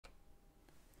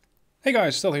Hey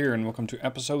guys, still here and welcome to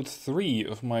episode 3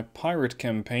 of my pirate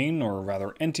campaign, or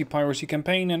rather anti-piracy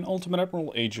campaign in Ultimate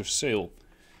Admiral Age of Sail.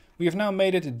 We have now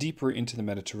made it deeper into the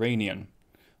Mediterranean.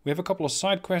 We have a couple of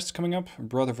side quests coming up,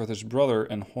 Brother versus Brother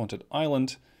and Haunted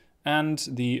Island, and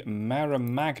the Mare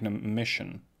Magnum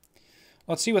mission.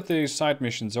 Let's see what the side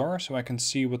missions are, so I can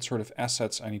see what sort of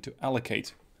assets I need to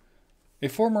allocate. A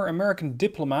former American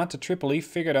diplomat to Tripoli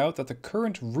figured out that the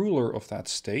current ruler of that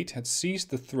state had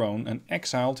seized the throne and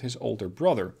exiled his older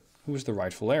brother, who was the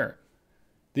rightful heir.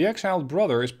 The exiled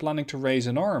brother is planning to raise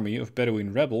an army of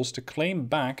Bedouin rebels to claim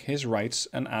back his rights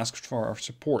and ask for our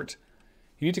support.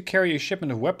 You need to carry a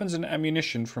shipment of weapons and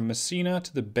ammunition from Messina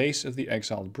to the base of the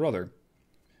exiled brother.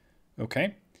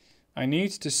 Okay, I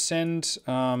need to send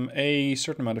a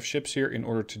certain amount of ships here in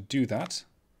order to do that.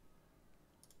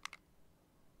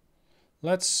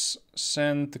 Let's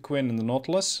send the Quinn and the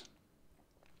Nautilus.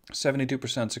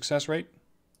 72% success rate.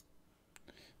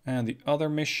 And the other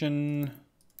mission,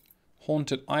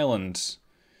 Haunted Island.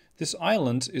 This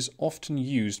island is often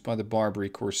used by the Barbary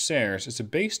corsairs as a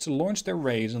base to launch their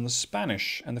raids on the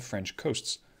Spanish and the French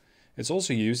coasts. It's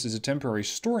also used as a temporary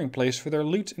storing place for their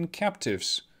loot and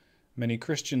captives. Many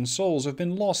Christian souls have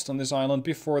been lost on this island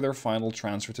before their final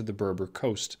transfer to the Berber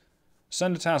coast.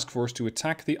 Send a task force to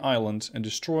attack the island and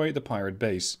destroy the pirate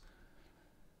base.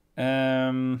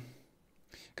 Considering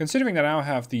that I now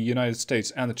have the United States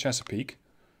and the Chesapeake,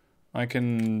 I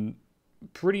can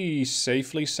pretty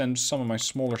safely send some of my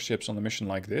smaller ships on a mission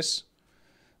like this.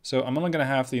 So I'm only going to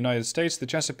have the United States, the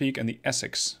Chesapeake, and the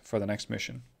Essex for the next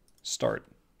mission. Start.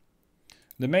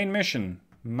 The main mission,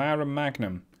 Mare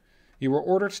Magnum. You were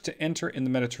ordered to enter in the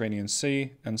Mediterranean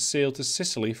Sea and sail to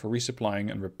Sicily for resupplying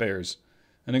and repairs.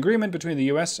 An agreement between the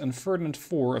US and Ferdinand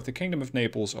IV of the Kingdom of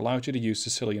Naples allowed you to use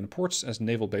Sicilian ports as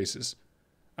naval bases.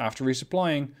 After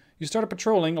resupplying, you started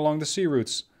patrolling along the sea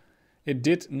routes. It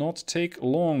did not take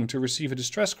long to receive a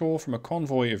distress call from a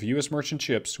convoy of US merchant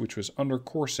ships which was under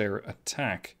Corsair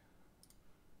attack.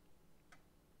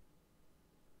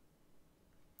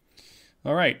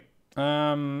 Alright,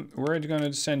 we're going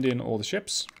to send in all the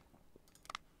ships.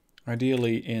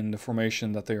 Ideally in the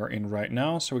formation that they are in right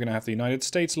now. So we're going to have the United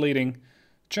States leading,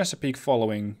 Chesapeake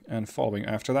following, and following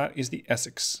after that is the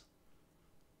Essex.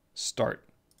 Start.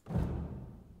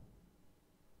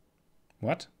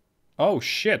 What? Oh,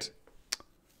 shit.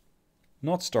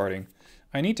 Not starting.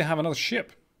 I need to have another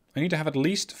ship. I need to have at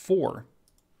least 4.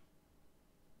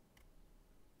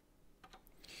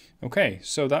 Okay,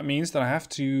 so that means that I have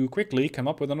to quickly come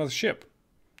up with another ship.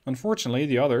 Unfortunately,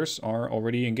 the others are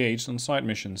already engaged on side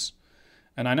missions.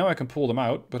 And I know I can pull them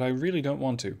out, but I really don't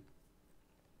want to.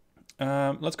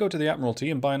 Let's go to the Admiralty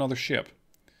and buy another ship.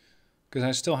 Because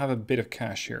I still have a bit of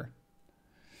cash here.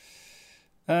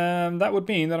 That would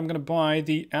mean that I'm going to buy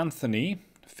the Anthony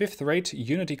 5th rate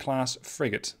Unity class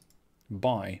frigate.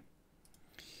 Buy.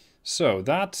 So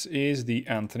that is the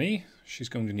Anthony. She's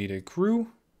going to need a crew.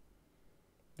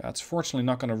 That's fortunately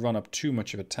not going to run up too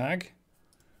much of a tag.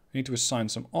 I need to assign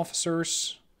some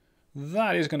officers.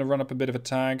 That is going to run up a bit of a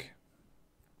tag.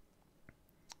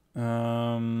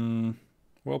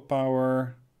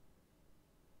 Willpower.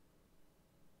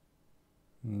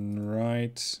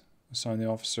 Right. Assign the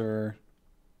officer.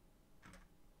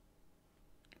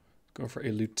 Go for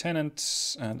a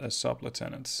lieutenant and a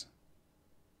sub-lieutenant.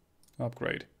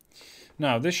 Upgrade.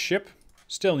 Now, this ship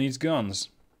still needs guns.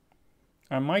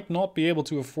 I might not be able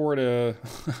to afford a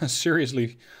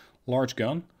seriously large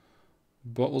gun,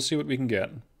 but we'll see what we can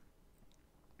get.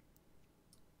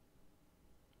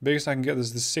 Biggest I can get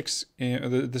is the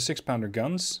 6-pounder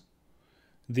guns.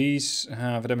 These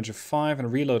have a damage of 5 and a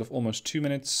reload of almost 2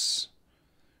 minutes.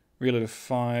 Reload of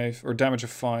 5, or damage of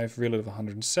 5, reload of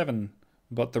 107.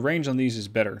 But the range on these is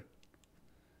better.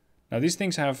 Now these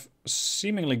things have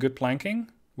seemingly good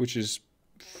planking, which is,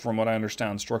 from what I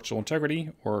understand, structural integrity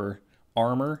or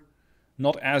armor.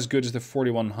 Not as good as the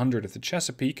 4100 of the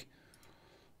Chesapeake,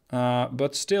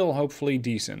 but still hopefully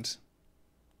decent.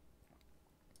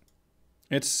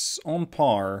 It's on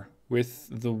par with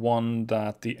the one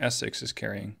that the Essex is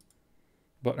carrying.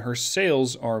 But her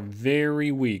sails are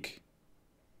very weak.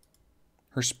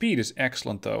 Her speed is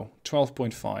excellent though,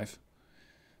 12.5.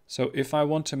 So if I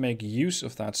want to make use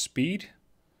of that speed,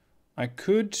 I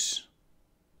could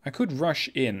rush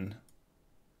in.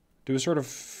 Do a sort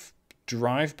of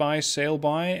drive-by,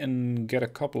 sail-by, and get a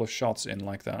couple of shots in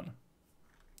like that.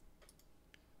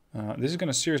 This is going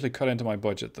to seriously cut into my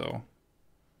budget though.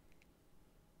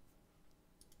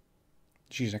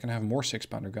 Jeez, I can have more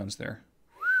 6-pounder guns there.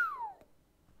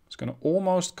 It's going to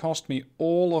almost cost me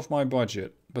all of my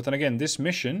budget. But then again, this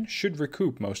mission should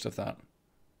recoup most of that.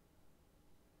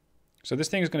 So this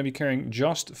thing is going to be carrying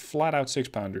just flat out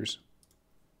 6-pounders.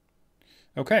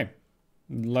 Okay,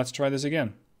 let's try this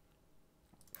again.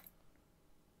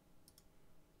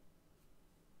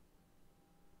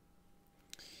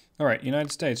 Alright,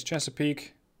 United States,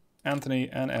 Chesapeake, Anthony,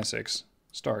 and Essex.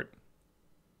 Start.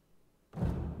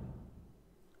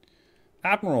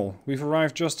 Admiral, we've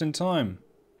arrived just in time.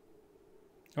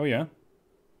 Oh yeah?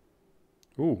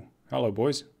 Ooh, hello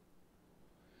boys.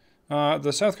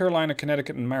 The South Carolina,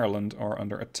 Connecticut, and Maryland are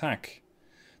under attack.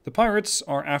 The pirates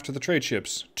are after the trade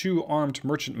ships. 2 armed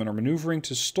merchantmen are maneuvering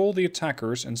to stall the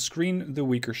attackers and screen the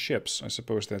weaker ships. I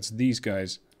suppose that's these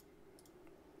guys.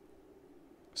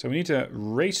 So we need to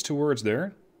race towards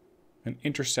there and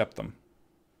intercept them.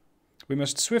 We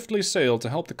must swiftly sail to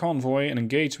help the convoy and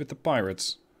engage with the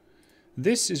pirates.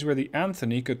 This is where the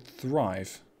Anthony could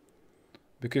thrive,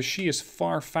 because she is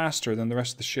far faster than the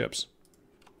rest of the ships.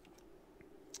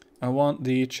 I want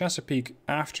the Chesapeake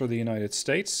after the United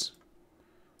States.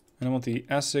 And I want the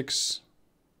Essex...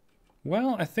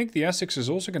 Well, I think the Essex is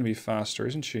also going to be faster,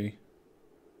 isn't she?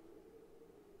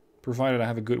 Provided I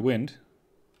have a good wind.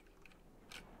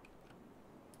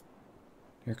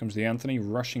 Here comes the Anthony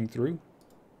rushing through.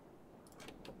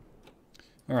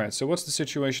 Alright, so what's the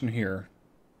situation here?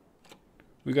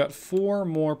 We got 4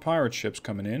 more pirate ships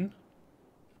coming in.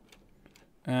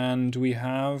 And we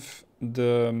have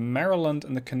the Maryland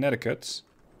and the Connecticut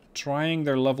trying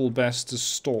their level best to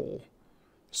stall,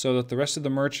 so that the rest of the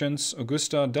merchants,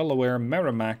 Augusta, Delaware,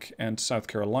 Merrimack, and South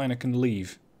Carolina can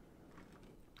leave.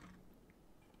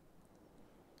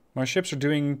 My ships are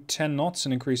doing 10 knots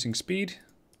and increasing speed.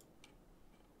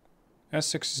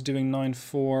 Essex is doing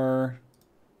 9-4.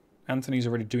 Anthony's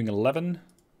already doing 11.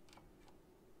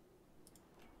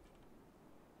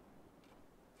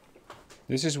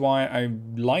 This is why I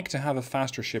like to have a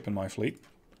faster ship in my fleet,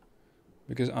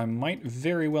 because I might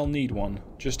very well need one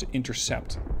just to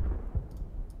intercept.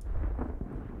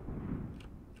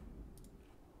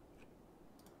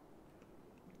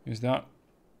 Is that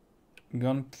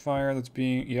gunfire that's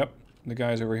being... Yep, the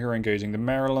guys over here are engaging. The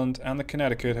Maryland and the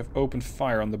Connecticut have opened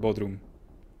fire on the Bodrum.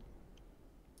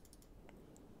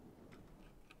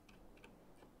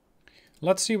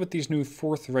 Let's see what these new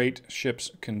 4th-rate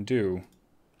ships can do.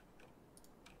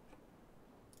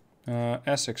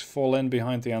 Essex, fall in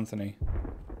behind the Anthony.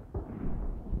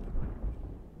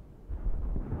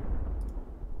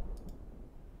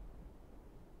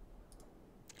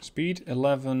 Speed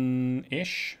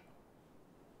 11-ish.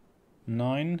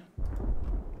 9.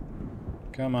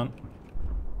 Come on.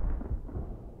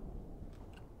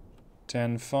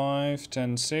 10-5,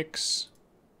 10-6.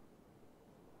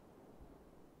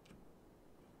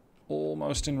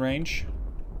 Almost in range.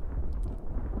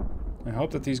 I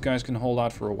hope that these guys can hold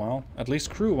out for a while. At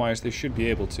least crew-wise, they should be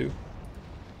able to.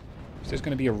 Is this going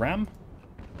to be a ram?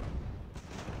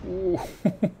 Ooh.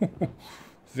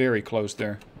 Very close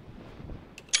there.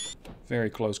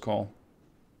 Very close call.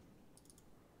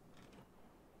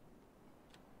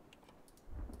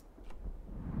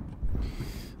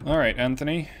 Alright,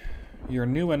 Anthony. You're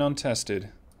new and untested.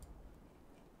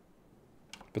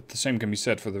 But the same can be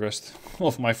said for the rest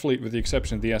of my fleet, with the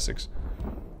exception of the Essex.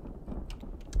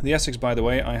 The Essex, by the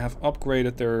way, I have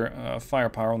upgraded their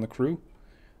firepower on the crew.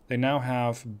 They now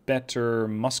have better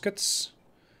muskets,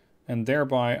 and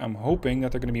thereby I'm hoping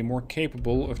that they're going to be more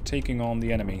capable of taking on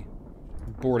the enemy.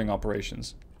 Boarding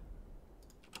operations.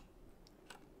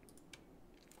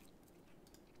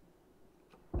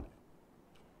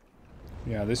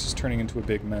 Yeah, this is turning into a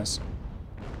big mess.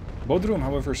 Bodrum,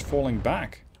 however, is falling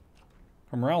back.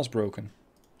 Her morale's broken.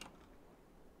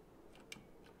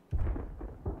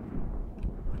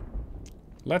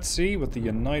 Let's see what the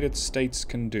United States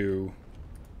can do.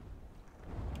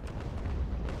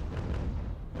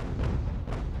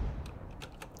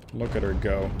 Look at her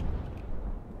go.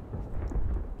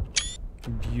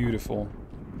 Beautiful.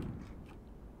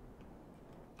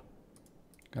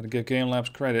 Gotta give Game Labs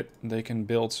credit. They can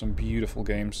build some beautiful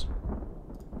games.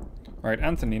 Alright,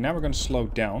 Anthony, now we're going to slow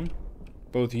down.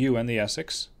 Both you and the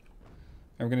Essex.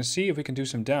 And we're going to see if we can do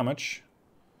some damage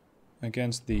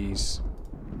against these.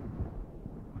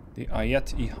 The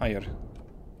Ayet-i-Hayr.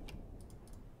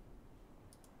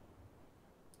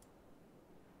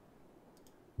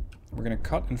 We're going to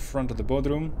cut in front of the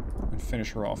Bodrum and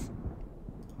finish her off.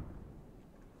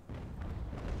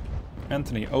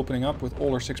 Anthony opening up with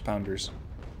all her 6-pounders.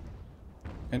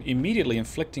 And immediately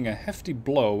inflicting a hefty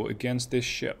blow against this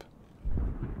ship.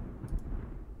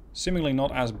 Seemingly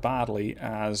not as badly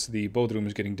as the Bodrum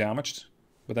is getting damaged.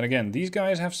 But then again, these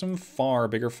guys have some far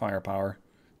bigger firepower.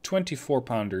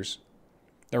 24-pounders.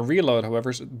 Their reload, however,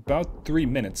 is about 3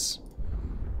 minutes.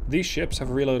 These ships have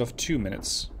a reload of 2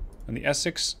 minutes. And the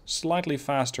Essex, slightly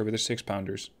faster with the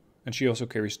 6-pounders. And she also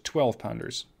carries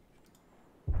 12-pounders.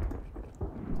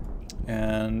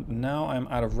 And now I'm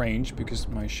out of range because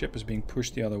my ship is being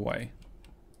pushed the other way.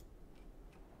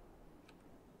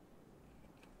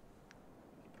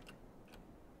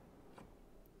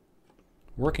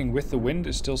 Working with the wind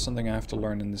is still something I have to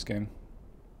learn in this game.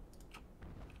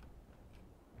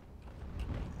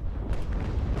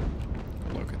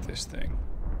 Look at this thing.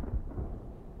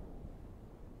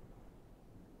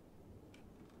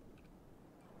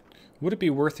 Would it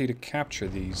be worthy to capture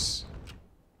these?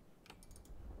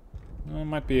 I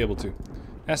might be able to.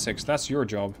 Essex, that's your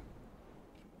job.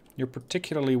 You're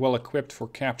particularly well equipped for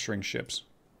capturing ships.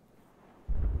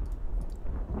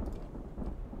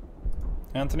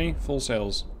 Anthony, full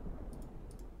sails.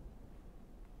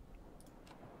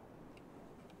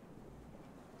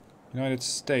 United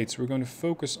States, we're going to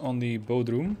focus on the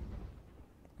Bodrum.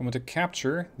 I'm going to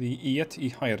capture the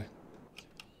JFHeasy.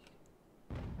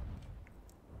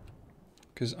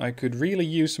 Because I could really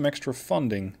use some extra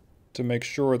funding to make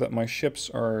sure that my ships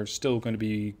are still going to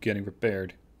be getting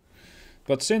repaired.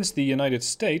 But since the United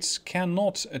States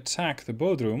cannot attack the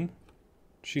Bodrum,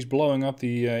 she's blowing up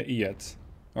the Ayet.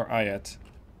 Or Ayet.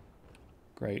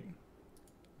 Great.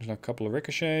 There's a couple of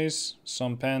ricochets,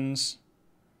 some pens.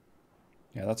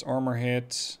 Yeah, that's armor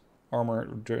hit, armor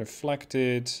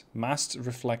reflected, mast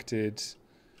reflected,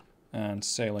 and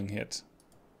sailing hit.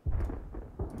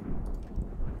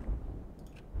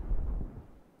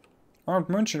 Armed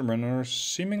merchantmen are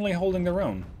seemingly holding their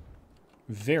own.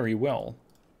 Very well.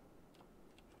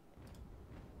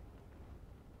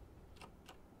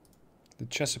 The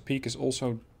Chesapeake is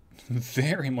also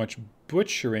very much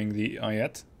butchering the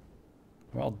Ayet.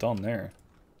 Well done there.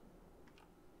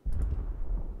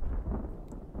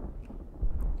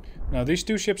 Now these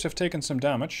two ships have taken some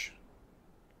damage.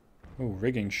 Oh,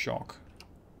 rigging shock.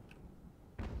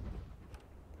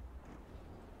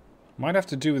 Might have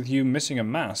to do with you missing a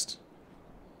mast.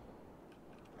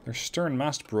 Their stern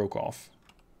mast broke off.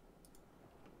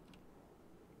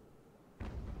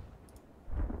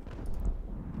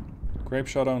 Grape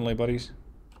shot only, buddies.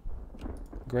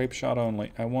 Grape shot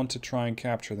only. I want to try and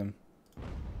capture them.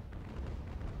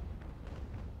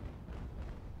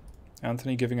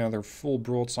 Anthony giving another full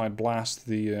broadside blast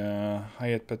the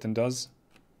Hayat does.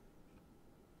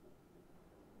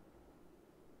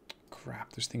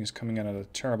 Crap, this thing is coming in at a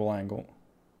terrible angle.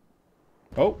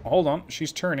 Oh, hold on.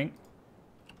 She's turning.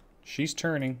 She's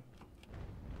turning.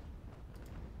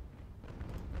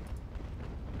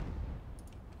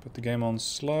 Put the game on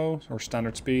slow or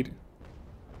standard speed.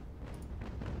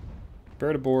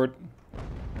 Bird aboard.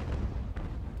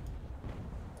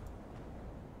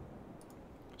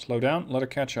 Slow down, let her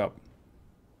catch up.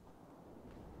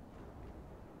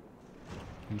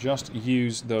 And just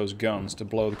use those guns to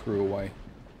blow the crew away.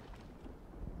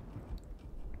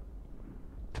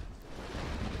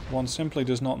 One simply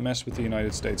does not mess with the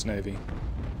United States Navy.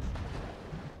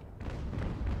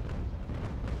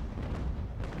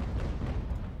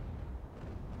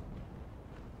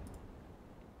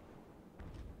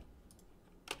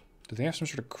 Did they have some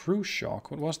sort of cruise shock?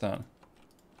 What was that?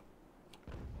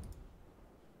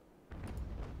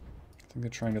 I think they're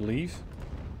trying to leave.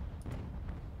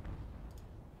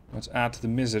 Let's add to the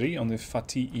misery on the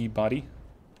Fatih body.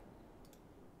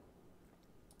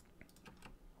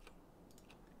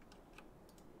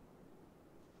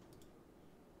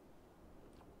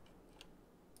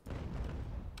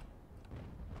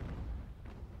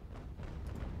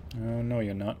 Oh, no,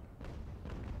 you're not.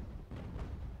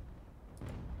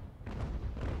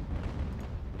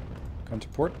 Come to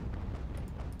port.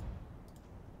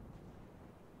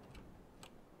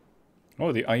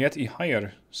 Oh, the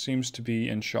JFHeasy seems to be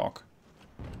in shock.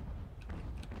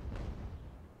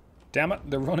 Damn it,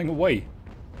 they're running away.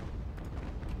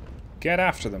 Get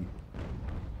after them.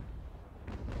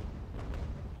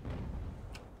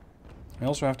 I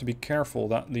also have to be careful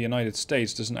that the United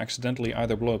States doesn't accidentally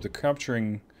either blow up the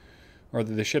capturing, or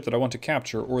the ship that I want to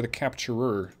capture, or the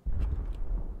capturer.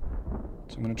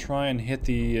 So I'm going to try and hit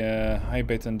the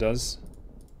Hayat does.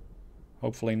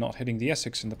 Hopefully not hitting the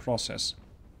Essex in the process.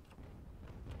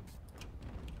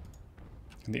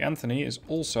 And the Anthony is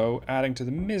also adding to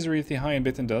the misery that the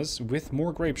Hayat does with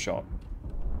more grape shot.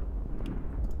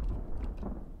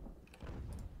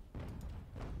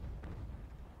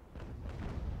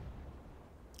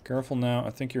 Careful now, I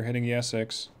think you're hitting the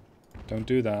Essex. Don't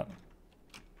do that.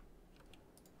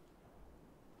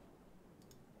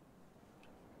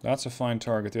 That's a fine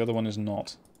target, the other one is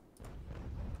not.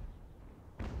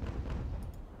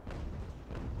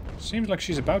 Seems like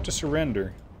she's about to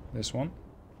surrender, this one.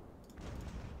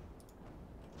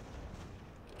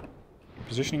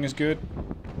 Positioning is good.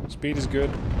 Speed is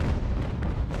good.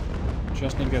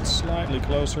 Just need to get slightly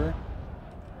closer.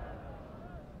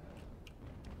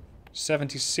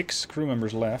 76 crew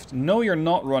members left. No, you're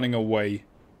not running away.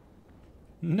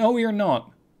 No, you're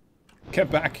not. Get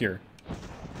back here.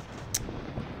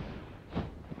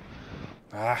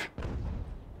 Ah.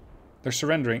 They're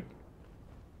surrendering.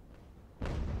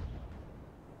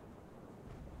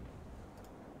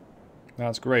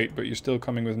 That's great, but you're still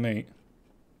coming with me.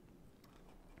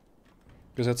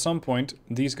 Because at some point,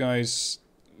 these guys,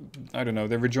 I don't know,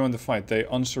 they rejoin the fight. They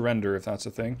unsurrender, if that's a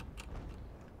thing.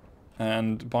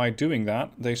 And by doing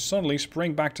that, they suddenly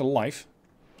spring back to life.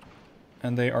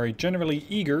 And they are generally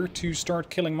eager to start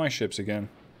killing my ships again.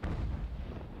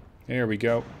 Here we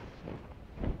go.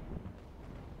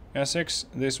 Essex,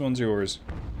 this one's yours.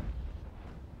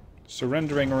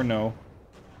 Surrendering or no,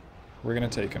 we're gonna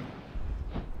take him.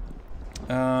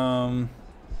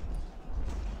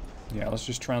 Yeah, let's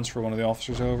just transfer one of the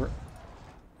officers over.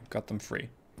 Got them free.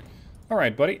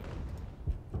 Alright, buddy.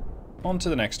 On to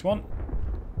the next one.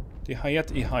 The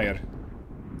Hayat-i-Hayr.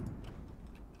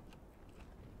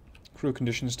 Crew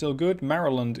condition is still good.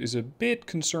 Maryland is a bit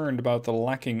concerned about the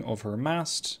lacking of her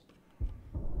masts.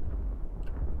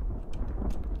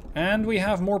 And we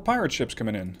have more pirate ships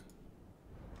coming in.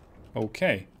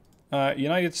 Okay.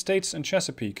 United States and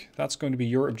Chesapeake. That's going to be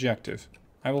your objective.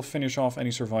 I will finish off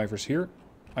any survivors here.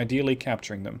 Ideally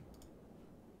capturing them.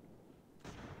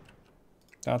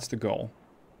 That's the goal.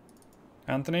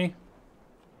 Anthony?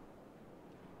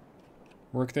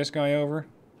 Work this guy over.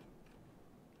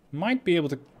 Might be able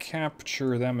to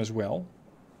capture them as well.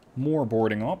 More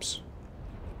boarding ops.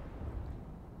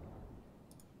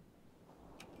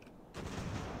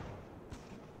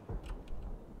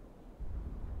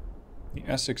 The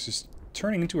Essex is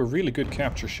turning into a really good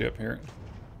capture ship here.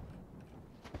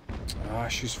 Ah,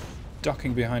 she's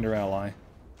ducking behind her ally.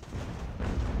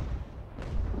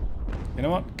 You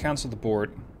know what? Cancel the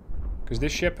board. Because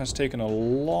this ship has taken a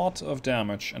lot of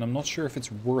damage, and I'm not sure if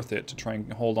it's worth it to try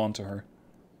and hold on to her.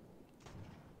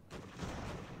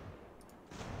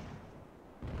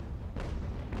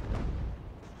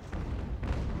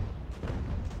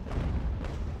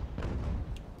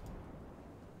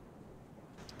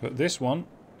 But this one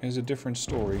is a different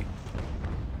story.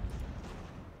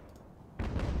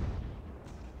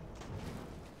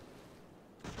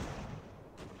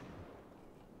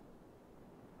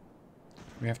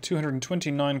 We have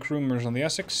 229 crew members on the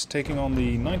Essex, taking on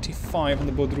the 95 on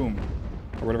the Bodrum,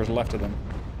 or whatever's left of them.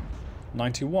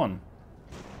 91.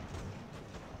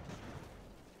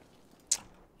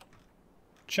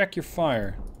 Check your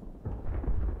fire.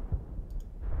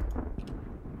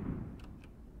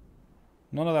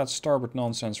 None of that starboard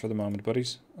nonsense for the moment,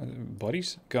 buddies.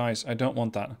 Buddies? Guys, I don't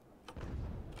want that.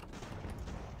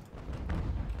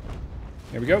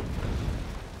 Here we go.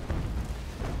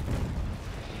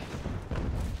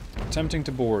 Attempting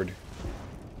to board.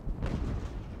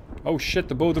 Oh shit,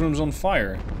 the Bodrum's on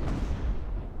fire.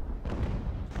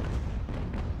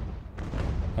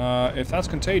 If that's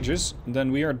contagious,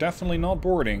 then we are definitely not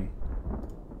boarding.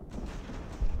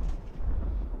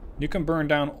 You can burn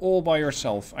down all by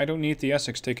yourself. I don't need the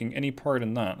Essex taking any part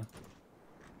in that.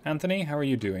 Anthony, how are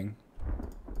you doing?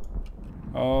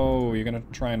 Oh, you're gonna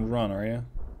try and run, are you?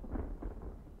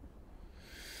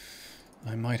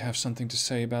 I might have something to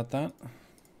say about that.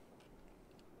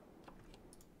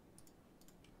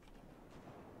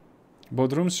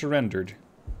 Bodrum surrendered.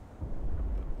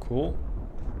 Cool.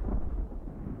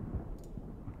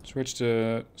 Switch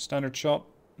to standard shot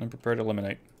and prepare to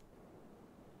eliminate.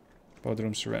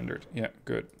 Bodrum surrendered. Yeah,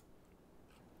 good.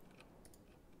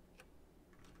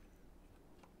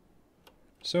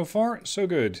 So far, so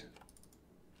good.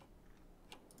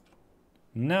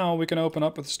 Now we can open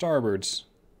up with starboards.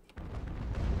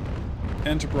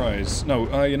 Enterprise.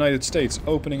 No, United States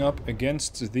opening up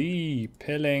against the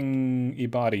Peleng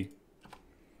Ibari.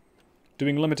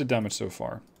 Doing limited damage so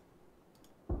far.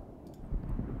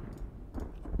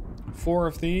 4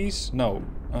 of these. No.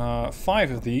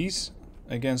 5 of these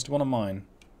against one of mine.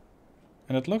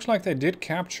 And it looks like they did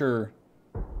capture...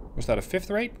 Was that a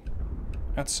 5th rate?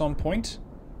 At some point.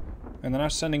 And they're now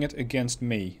sending it against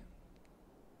me.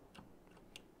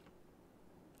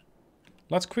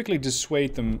 Let's quickly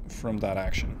dissuade them from that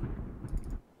action.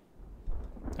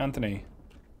 Anthony.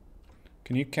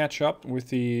 Can you catch up with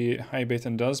the High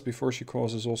Baton does before she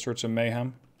causes all sorts of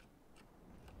mayhem?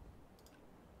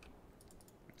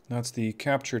 That's the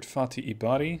captured Fatih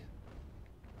Ibari.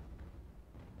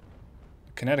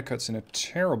 Connecticut's in a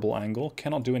terrible angle,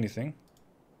 cannot do anything.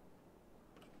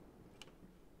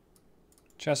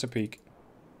 Chesapeake.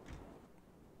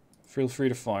 Feel free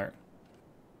to fire.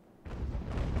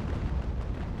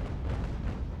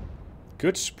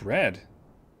 Good spread.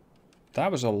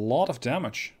 That was a lot of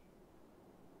damage.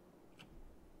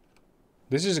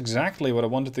 This is exactly what I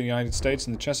wanted the United States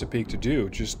and the Chesapeake to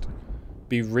do. Just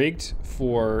be rigged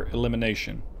for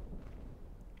elimination.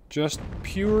 Just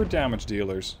pure damage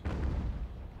dealers.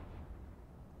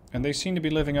 And they seem to be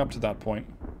living up to that point.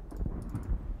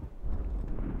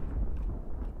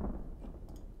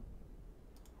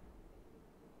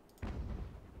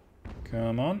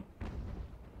 Come on.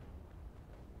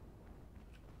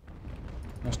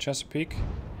 How's Chesapeake?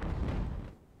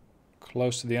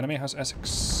 Close to the enemy. How's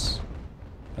Essex?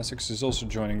 Essex is also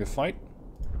joining the fight.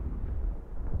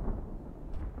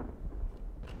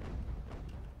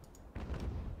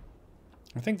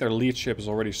 I think their lead ship is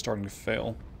already starting to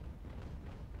fail.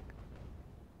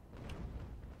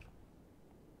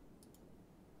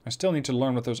 I still need to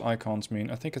learn what those icons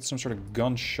mean. I think it's some sort of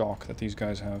gun shock that these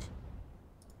guys have.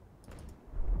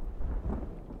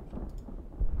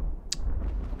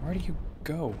 Where do you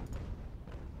go?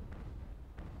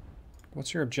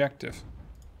 What's your objective?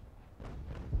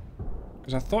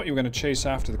 Because I thought you were going to chase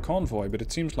after the convoy, but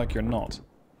it seems like you're not.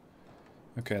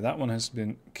 Okay, that one has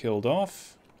been killed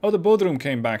off. Oh, the Bodrum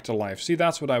came back to life. See,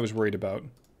 that's what I was worried about.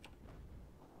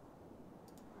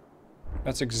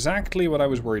 That's exactly what I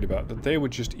was worried about. That they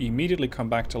would just immediately come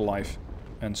back to life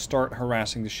and start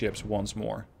harassing the ships once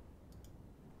more.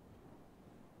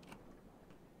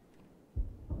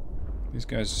 These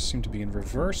guys seem to be in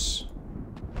reverse.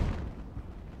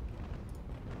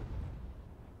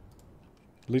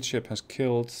 Lead ship has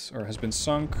killed, or has been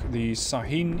sunk. The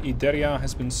Sahin Ideria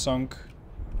has been sunk.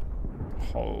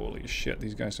 Holy shit,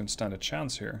 these guys don't stand a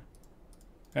chance here.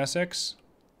 Essex.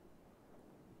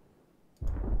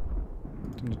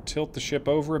 I'm going to tilt the ship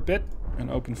over a bit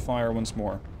and open fire once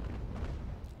more.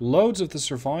 Loads of the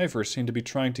survivors seem to be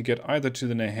trying to get either to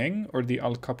the Neheng or the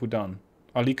Ali Capudan.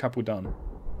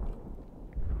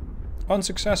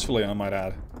 Unsuccessfully, I might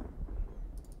add.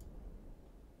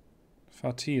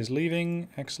 Fatih is leaving.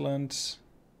 Excellent.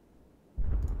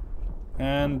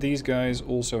 And these guys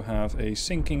also have a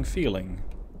sinking feeling.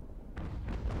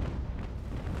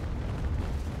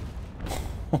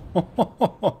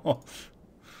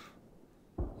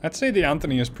 I'd say the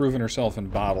Anthony has proven herself in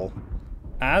battle.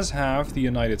 As have the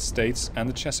United States and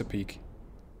the Chesapeake.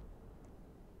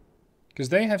 Because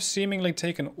they have seemingly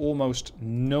taken almost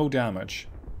no damage.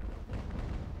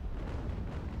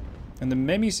 And the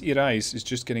Memis Irais is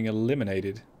just getting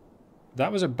eliminated.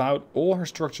 That was about all her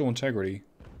structural integrity.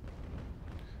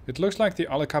 It looks like the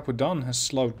Ali Capudan has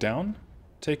slowed down,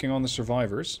 taking on the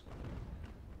survivors.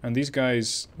 And these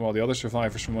guys, well, the other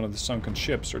survivors from one of the sunken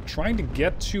ships, are trying to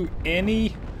get to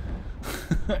any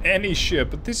any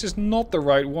ship, but this is not the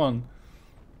right one.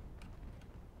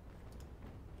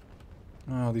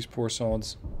 Oh, these poor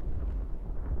sods.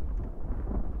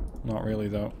 Not really,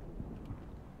 though.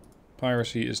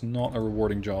 Piracy is not a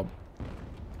rewarding job.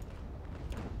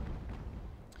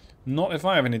 Not if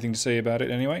I have anything to say about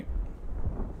it, anyway.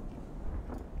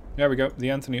 There we go. The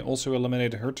Anthony also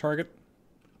eliminated her target.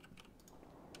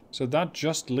 So that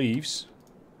just leaves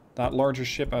that larger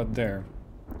ship out there.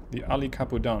 The Ali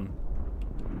Capudan.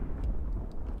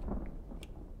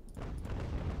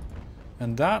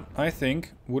 And that, I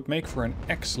think, would make for an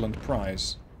excellent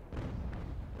prize.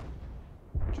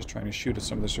 Just trying to shoot at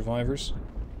some of the survivors.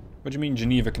 What do you mean,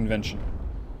 Geneva Convention?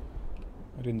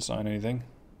 I didn't sign anything.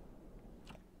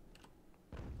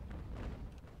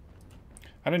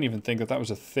 I didn't even think that that was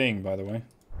a thing, by the way.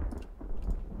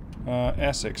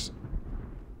 Essex.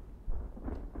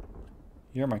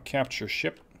 You're my capture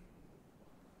ship.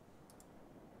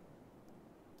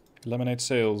 Eliminate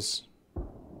sails. So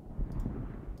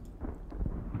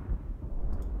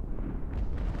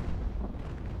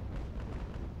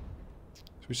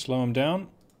we slow them down.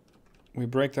 We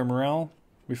break their morale.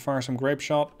 We fire some grape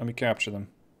shot and we capture them.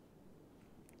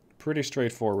 Pretty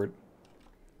straightforward.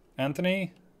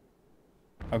 Anthony?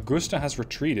 Augusta has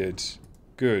retreated.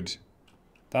 Good.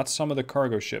 That's some of the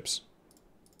cargo ships.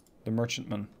 The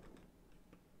merchantmen.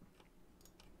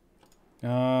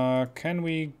 Can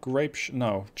we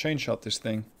no, chain shot this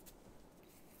thing.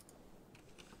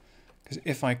 Because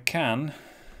if I can,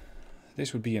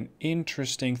 this would be an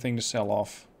interesting thing to sell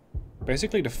off.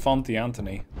 Basically to fund the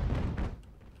Anthony.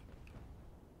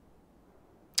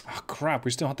 Oh crap,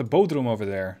 we still have the Bodrum over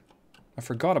there. I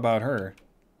forgot about her.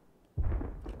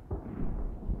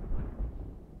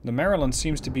 The Maryland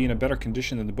seems to be in a better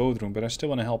condition than the Bodrum, but I still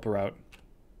want to help her out.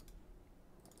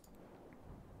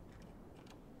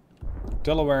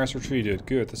 Delaware has retreated.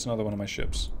 Good, that's another one of my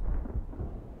ships.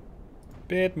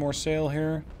 Bit more sail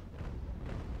here.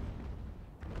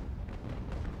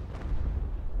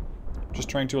 Just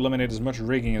trying to eliminate as much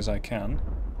rigging as I can.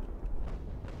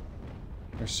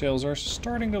 Their sails are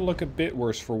starting to look a bit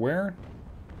worse for wear.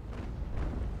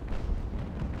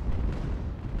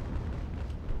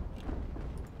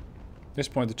 At this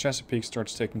point the Chesapeake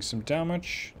starts taking some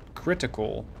damage.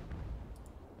 Critical.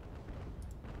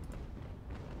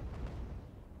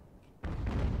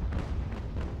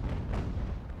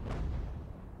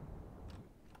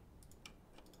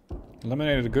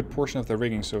 Eliminated a good portion of the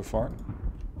rigging so far.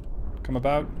 Come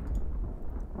about.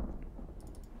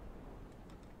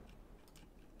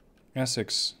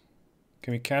 Essex.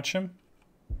 Can we catch him?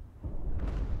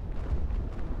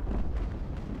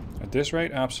 At this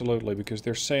rate, absolutely, because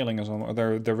their sailing is almost,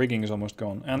 their rigging is almost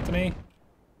gone. Anthony.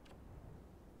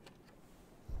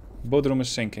 Bodrum is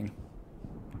sinking.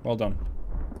 Well done.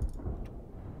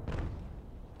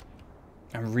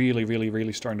 I'm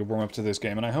really starting to warm up to this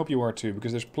game, and I hope you are too,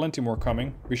 because there's plenty more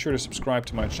coming. Be sure to subscribe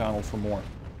to my channel for more,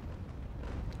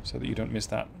 so that you don't miss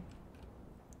that.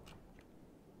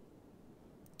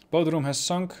 Bodrum has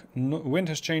sunk. Wind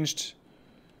has changed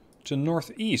to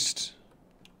northeast.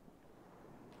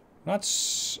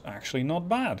 That's actually not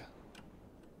bad.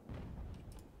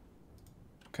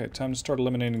 Okay, time to start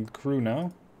eliminating the crew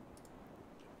now.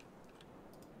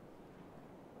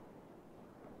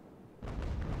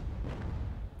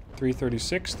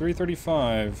 .336,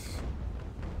 335.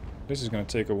 This is going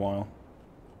to take a while.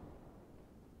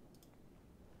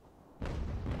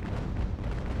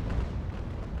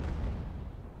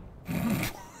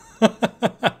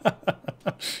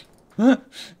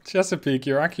 Chesapeake,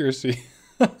 your accuracy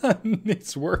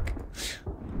needs work.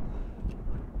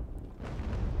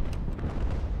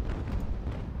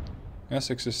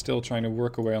 Essex is still trying to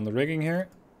work away on the rigging here.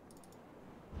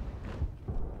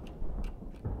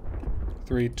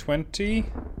 320.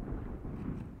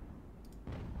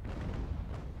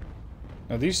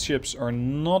 Now these ships are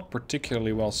not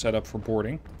particularly well set up for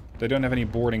boarding. They don't have any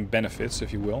boarding benefits,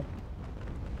 if you will.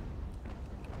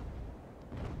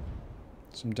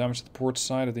 Some damage to the port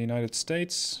side of the United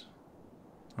States.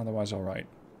 Otherwise, alright.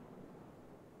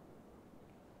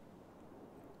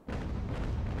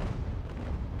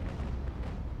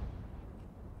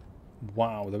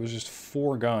 Wow, that was just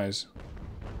 4 guys.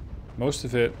 Most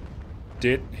of it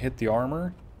did hit the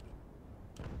armor,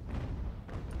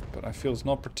 but I feel it's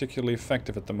not particularly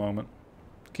effective at the moment.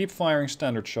 Keep firing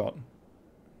standard shot.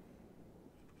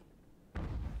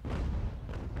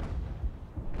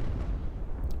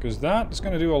 Because that is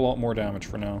going to do a lot more damage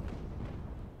for now.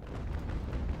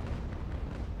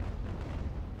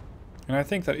 And I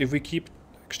think that if we keep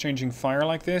exchanging fire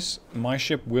like this, my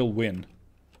ship will win.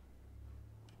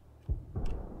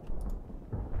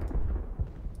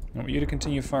 I want you to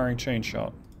continue firing chain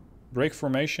shot. Break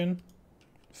formation.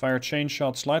 Fire chain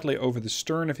shot slightly over the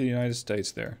stern of the United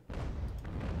States there.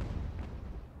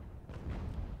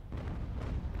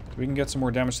 So we can get some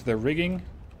more damage to their rigging.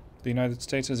 The United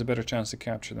States has a better chance to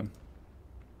capture them.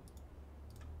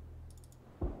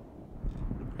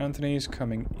 Anthony's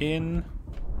coming in.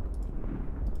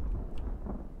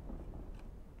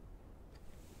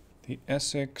 The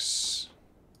Essex.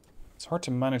 It's hard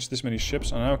to manage this many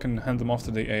ships. I know I can hand them off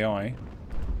to the AI.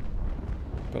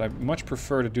 But I much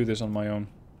prefer to do this on my own.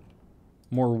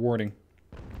 More rewarding.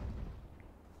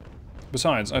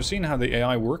 Besides, I've seen how the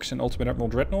AI works in Ultimate Admiral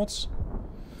Dreadnoughts.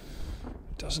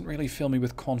 Doesn't really fill me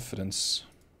with confidence.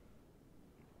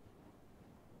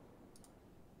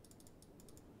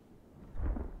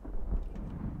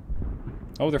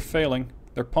 Oh, they're failing.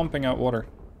 They're pumping out water.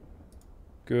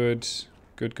 Good.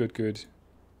 Good.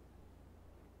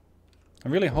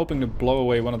 I'm really hoping to blow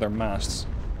away one of their masts.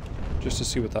 Just to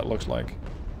see what that looks like.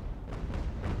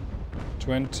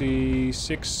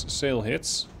 26 sail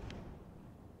hits.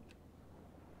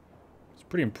 It's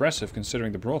pretty impressive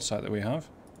considering the broadside that we have.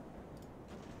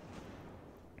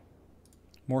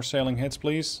 More sailing hits,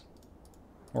 please.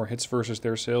 Or hits versus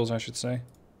their sails, I should say.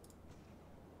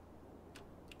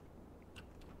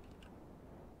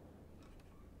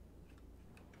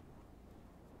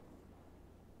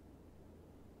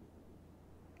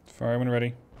 Fire when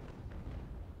ready.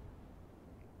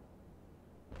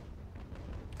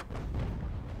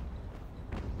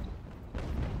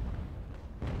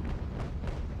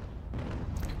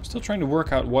 Still trying to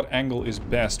work out what angle is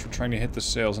best for trying to hit the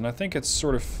sails, and I think it's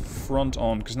sort of front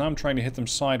on, because now I'm trying to hit them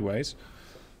sideways.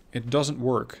 It doesn't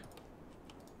work.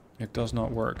 It does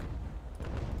not work.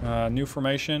 New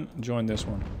formation, join this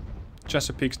one.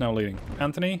 Chesapeake's now leading.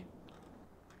 Anthony?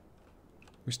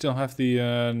 We still have the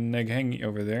Neghengi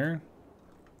over there.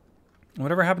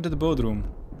 Whatever happened to the Bodrum?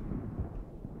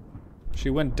 She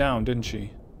went down, didn't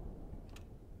she?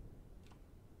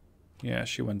 Yeah,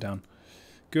 she went down.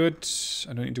 Good.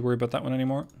 I don't need to worry about that one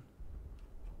anymore.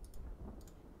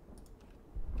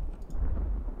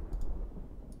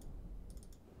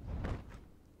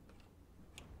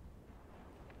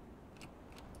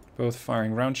 Both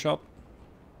firing round shot.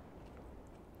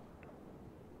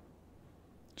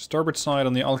 Starboard side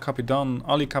on the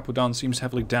Ali Capitan seems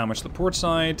heavily damaged. The port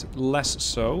side, less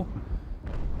so.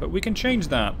 But we can change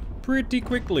that pretty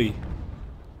quickly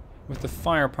with the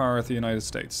firepower of the United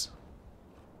States.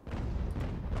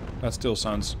 That still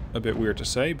sounds a bit weird to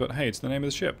say, but hey, it's the name of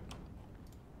the ship.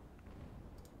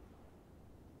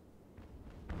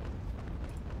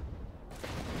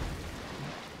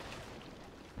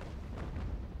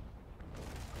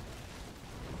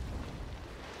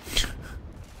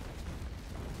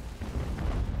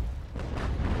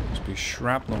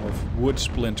 Shrapnel of wood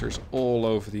splinters all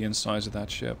over the insides of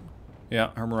that ship. Yeah,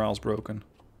 her morale's broken.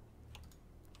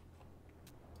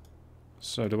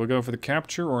 So, do we go for the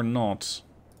capture or not?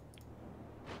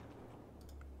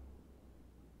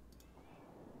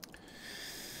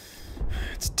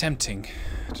 It's tempting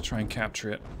to try and capture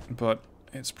it, but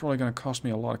it's probably going to cost me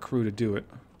a lot of crew to do it.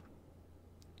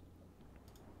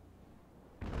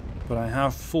 But I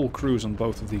have full crews on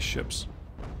both of these ships.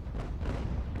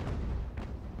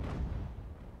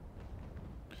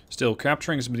 Still,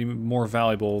 capturing is more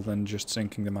valuable than just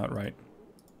sinking them outright.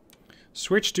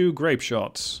 Switch to grape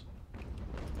shots.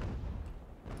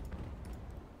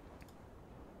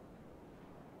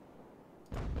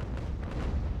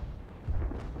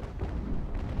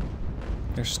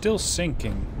 They're still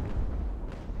sinking.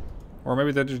 Or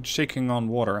maybe they're shaking on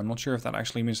water. I'm not sure if that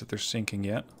actually means that they're sinking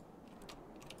yet.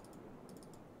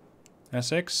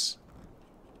 Essex.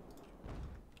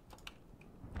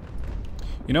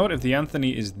 You know what? If the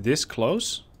Anthony is this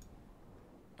close,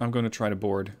 I'm going to try to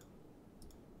board.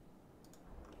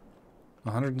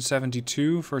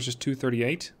 172 versus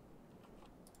 238.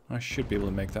 I should be able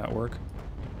to make that work.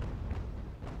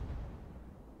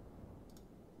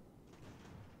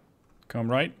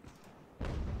 Come right.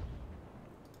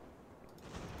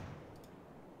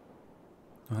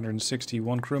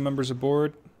 161 crew members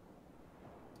aboard.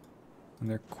 And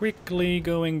they're quickly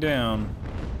going down.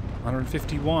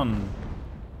 151.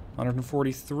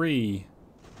 143.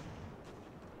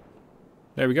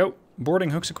 There we go.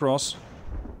 Boarding hooks across.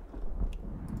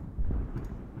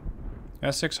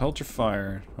 Essex, hold your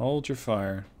fire. Hold your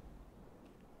fire.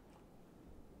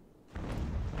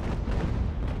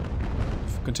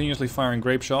 Continuously firing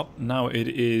grape shot. Now it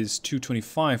is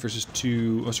 225 versus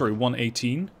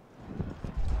 118.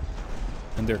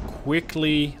 And they're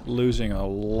quickly losing a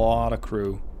lot of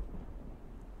crew.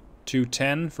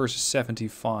 210 versus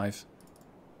 75.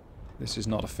 This is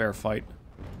not a fair fight.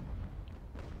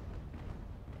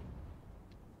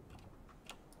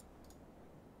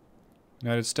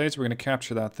 United States, we're going to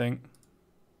capture that thing.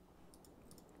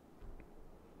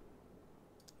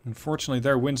 Unfortunately,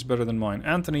 their wind's better than mine.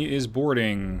 Anthony is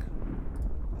boarding.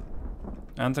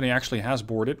 Anthony actually has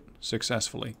boarded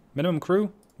successfully. Minimum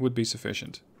crew would be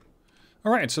sufficient.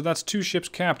 Alright, so that's 2 ships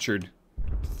captured.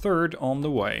 3rd on the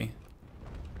way.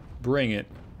 Bring it.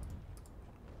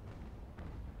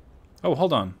 Oh,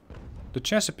 hold on. The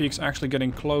Chesapeake's actually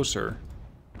getting closer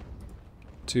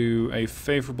to a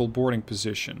favorable boarding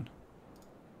position.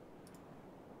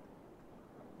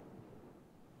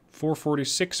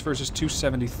 446 versus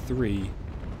 273.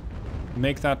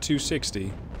 Make that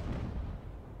 260.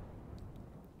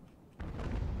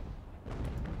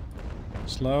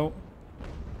 Slow.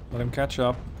 Let him catch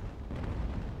up.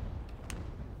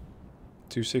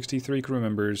 263 crew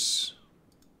members.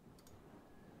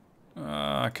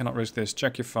 I cannot risk this.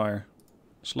 Check your fire.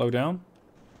 Slow down.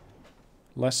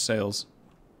 Less sails.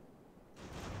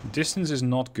 Distance is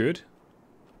not good.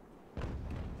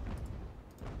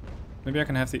 Maybe I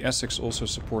can have the Essex also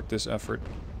support this effort.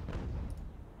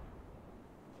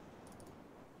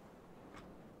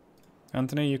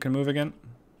 Anthony, you can move again.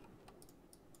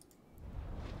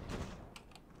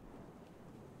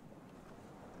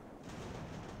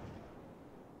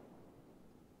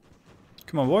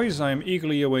 Come on, boys, I am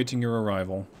eagerly awaiting your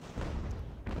arrival.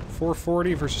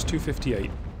 440 versus 258.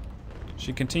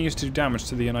 She continues to do damage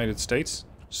to the United States.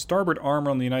 Starboard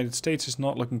armor on the United States is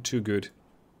not looking too good.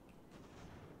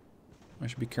 I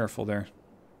should be careful there.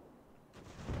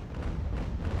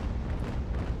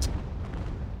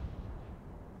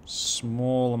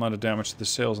 Small amount of damage to the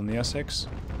sails on the Essex.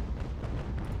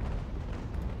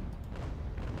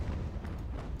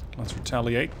 Let's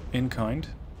retaliate in kind.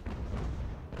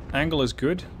 Angle is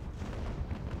good.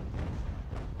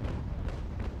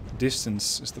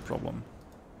 Distance is the problem.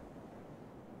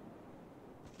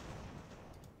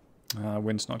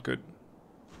 Wind's not good.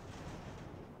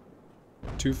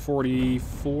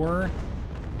 244.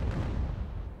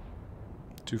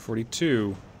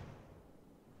 242.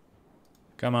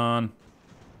 Come on.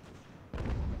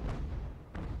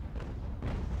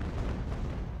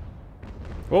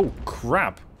 Oh,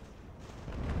 crap.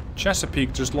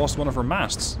 Chesapeake just lost one of her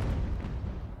masts.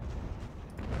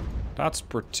 That's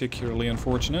particularly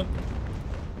unfortunate.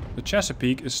 The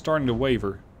Chesapeake is starting to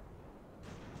waver.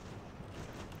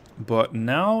 But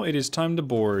now it is time to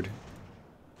board.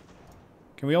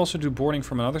 Can we also do boarding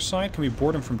from another side? Can we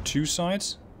board them from two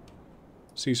sides?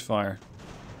 Ceasefire.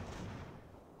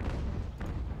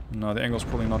 No, the angle's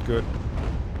probably not good.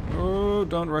 Oh,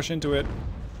 don't rush into it.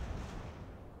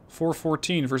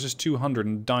 414 versus 200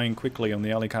 and dying quickly on the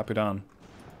El Capitan.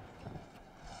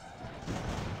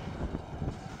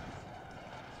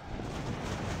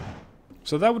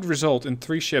 So that would result in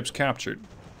 3 ships captured.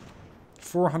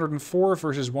 404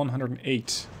 versus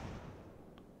 108.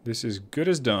 This is good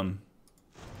as done.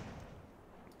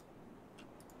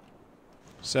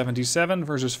 77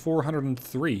 versus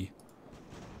 403.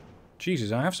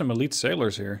 Jesus, I have some elite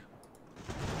sailors here.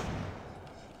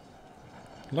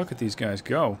 Look at these guys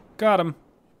go. Got him.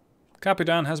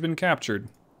 Capitan has been captured.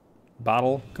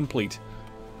 Battle complete.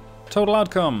 Total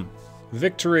outcome.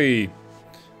 Victory.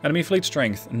 Enemy fleet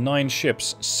strength, 9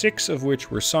 ships, 6 of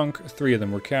which were sunk, 3 of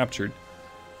them were captured.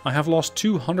 I have lost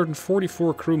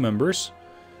 244 crew members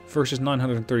versus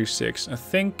 936. I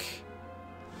think...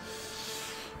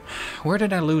 Where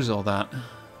did I lose all that?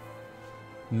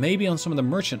 Maybe on some of the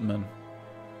merchantmen.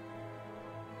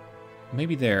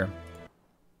 Maybe there.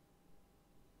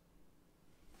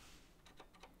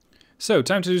 So,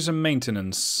 time to do some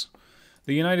maintenance.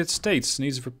 The United States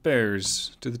needs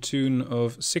repairs to the tune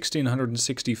of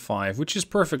 1,665, which is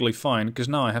perfectly fine, because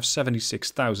now I have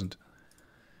 76,000.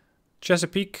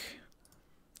 Chesapeake,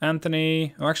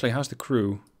 Anthony... Oh, actually, how's the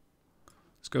crew?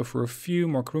 Let's go for a few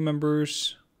more crew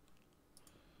members.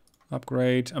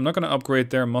 Upgrade. I'm not going to upgrade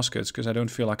their muskets, because I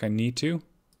don't feel like I need to.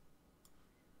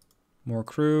 More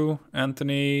crew.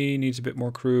 Anthony needs a bit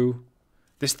more crew.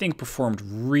 This thing performed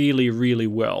really, really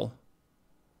well.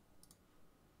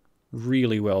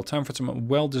 Really well. Time for some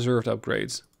well-deserved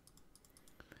upgrades.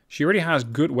 She already has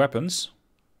good weapons,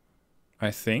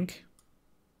 I think.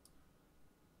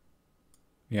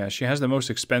 Yeah, she has the most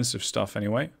expensive stuff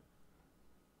anyway.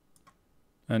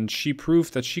 And she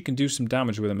proved that she can do some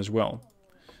damage with them as well.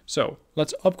 So,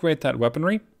 let's upgrade that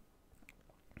weaponry.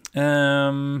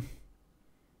 Damage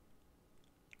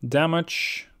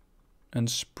and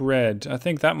spread. I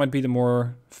think that might be the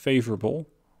more favorable.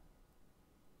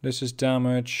 This is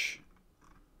damage.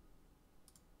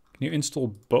 Can you install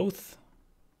both?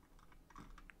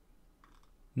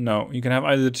 No, you can have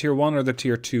either the tier 1 or the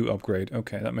tier 2 upgrade.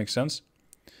 Okay, that makes sense.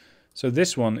 So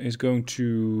this one is going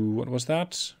to... What was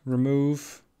that?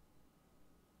 Remove...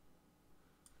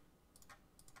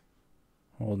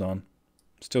 Hold on.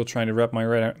 Still trying to wrap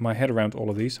my head around all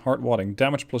of these. Hard wadding.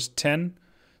 Damage plus 10.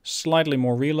 Slightly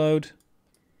more reload.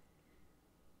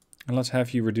 And let's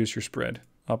have you reduce your spread.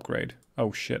 Upgrade.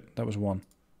 Oh shit, that was 1.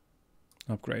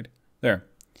 Upgrade. There.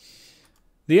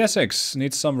 The Essex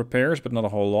needs some repairs, but not a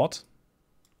whole lot.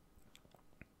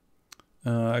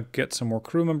 Get some more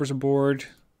crew members aboard.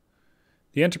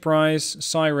 The Enterprise,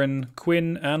 Siren,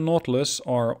 Quinn, and Nautilus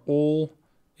are all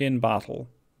in battle.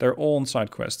 They're all on side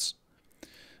quests.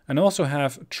 And I also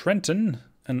have Trenton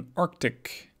and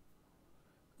Arctic.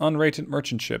 Unrated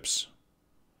merchant ships.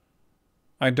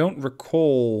 I don't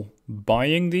recall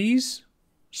buying these,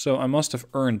 so I must have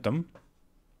earned them.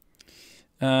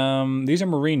 These are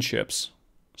marine ships.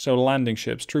 So landing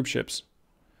ships, troop ships.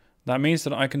 That means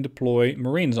that I can deploy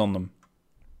marines on them.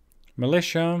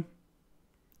 Militia,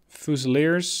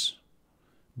 fusiliers,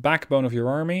 backbone of your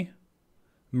army,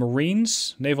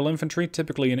 marines, naval infantry,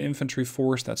 typically an infantry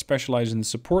force that specializes in the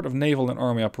support of naval and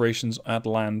army operations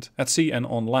at sea and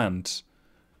on land.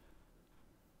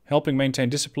 Helping maintain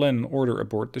discipline and order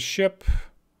aboard the ship.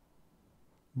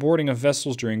 Boarding of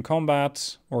vessels during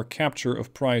combat, or capture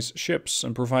of prize ships,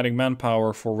 and providing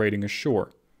manpower for raiding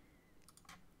ashore.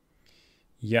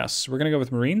 Yes, we're going to go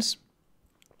with Marines.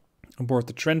 Aboard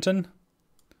the Trenton.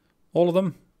 All of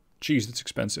them. Jeez, that's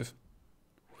expensive.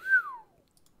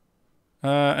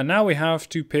 And now we have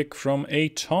to pick from a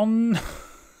ton.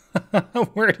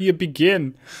 Where do you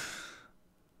begin?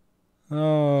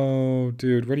 Oh,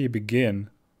 dude, where do you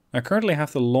begin? I currently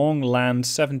have the Long Land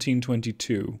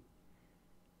 1722.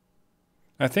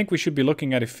 I think we should be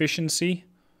looking at efficiency.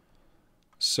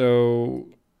 So,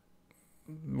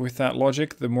 with that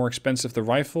logic, the more expensive the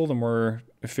rifle, the more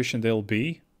efficient they'll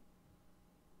be.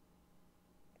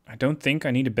 I don't think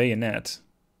I need a bayonet.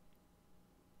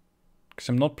 Because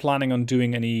I'm not planning on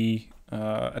doing any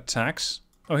attacks.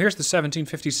 Oh, here's the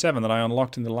 1757 that I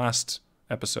unlocked in the last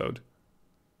episode.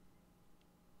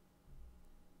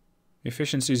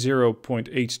 Efficiency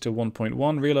 0.8 to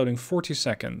 1.1, reloading 40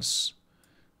 seconds.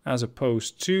 As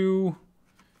opposed to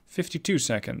 52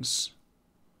 seconds.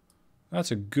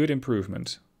 That's a good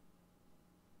improvement.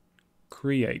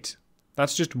 Create.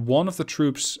 That's just one of the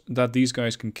troops that these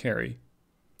guys can carry.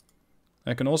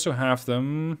 I can also have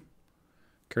them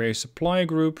carry a supply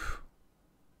group,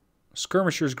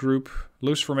 skirmishers group,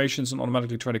 loose formations, and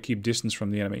automatically try to keep distance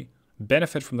from the enemy.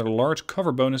 Benefit from their large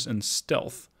cover bonus and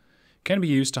stealth. Can be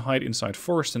used to hide inside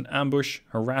forest and ambush,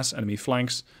 harass enemy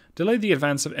flanks, delay the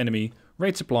advance of enemy,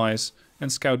 raid supplies,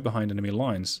 and scout behind enemy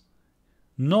lines.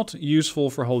 Not useful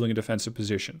for holding a defensive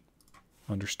position.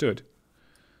 Understood.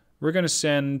 We're going to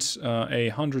send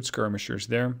 100 skirmishers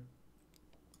there.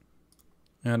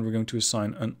 And we're going to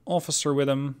assign an officer with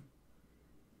them.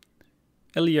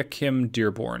 Eliakim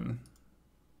Dearborn.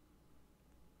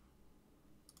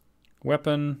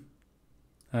 Weapon.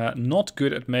 Not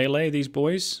good at melee, these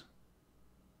boys.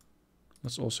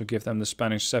 Let's also give them the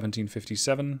Spanish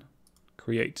 1757.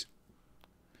 Create.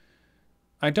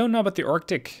 I don't know about the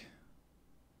Arctic.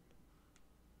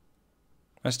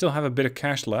 I still have a bit of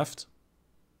cash left.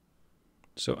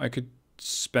 So I could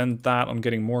spend that on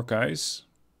getting more guys.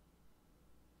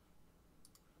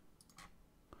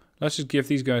 Let's just give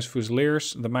these guys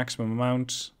Fusiliers the maximum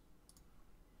amount.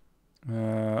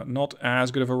 Not as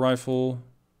good of a rifle.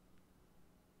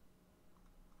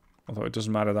 Although it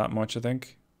doesn't matter that much, I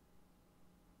think.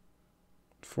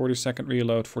 40-second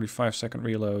reload, 45-second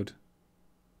reload.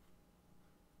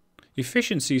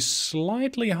 Efficiency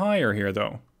slightly higher here,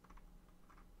 though.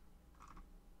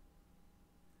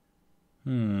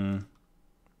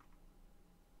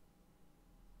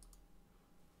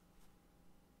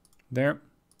 There.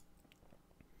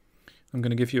 I'm going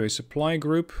to give you a supply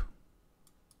group.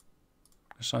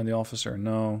 Assign the officer.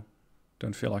 No,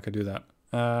 don't feel like I do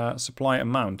that. Supply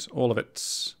amount, all of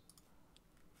it.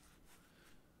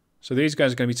 So these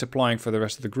guys are going to be supplying for the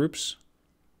rest of the groups.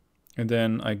 And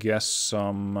then I guess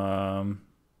some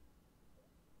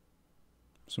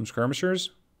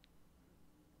skirmishers.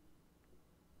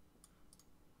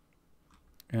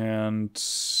 And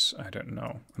I don't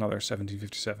know, another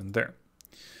 1757 there.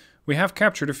 We have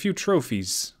captured a few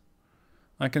trophies.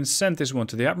 I can send this one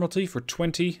to the Admiralty for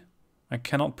 20. I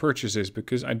cannot purchase this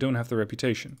because I don't have the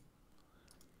reputation.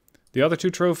 The other 2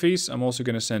 trophies I'm also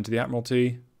going to send to the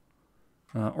Admiralty.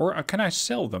 Or can I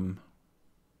sell them?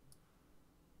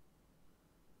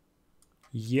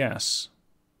 Yes.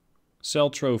 Sell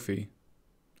trophy.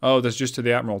 Oh, that's just to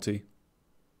the Admiralty.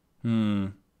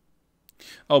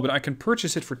 Oh, but I can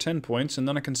purchase it for 10 points and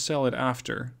then I can sell it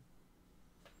after.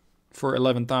 For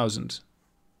 11,000.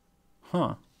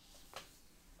 Huh.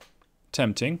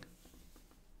 Tempting.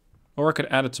 Or I could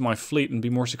add it to my fleet and be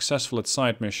more successful at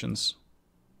side missions.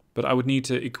 But I would need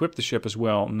to equip the ship as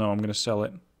well. No, I'm going to sell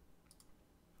it.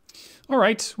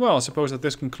 Alright, well, I suppose that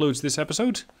this concludes this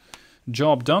episode.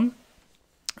 Job done.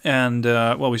 And,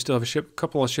 well, we still have a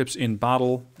couple of ships in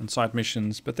battle and side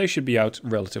missions, but they should be out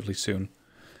relatively soon.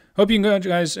 Hope you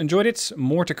guys enjoyed it.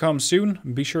 More to come soon.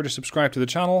 Be sure to subscribe to the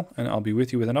channel, and I'll be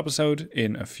with you with an episode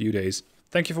in a few days.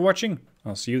 Thank you for watching.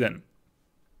 I'll see you then.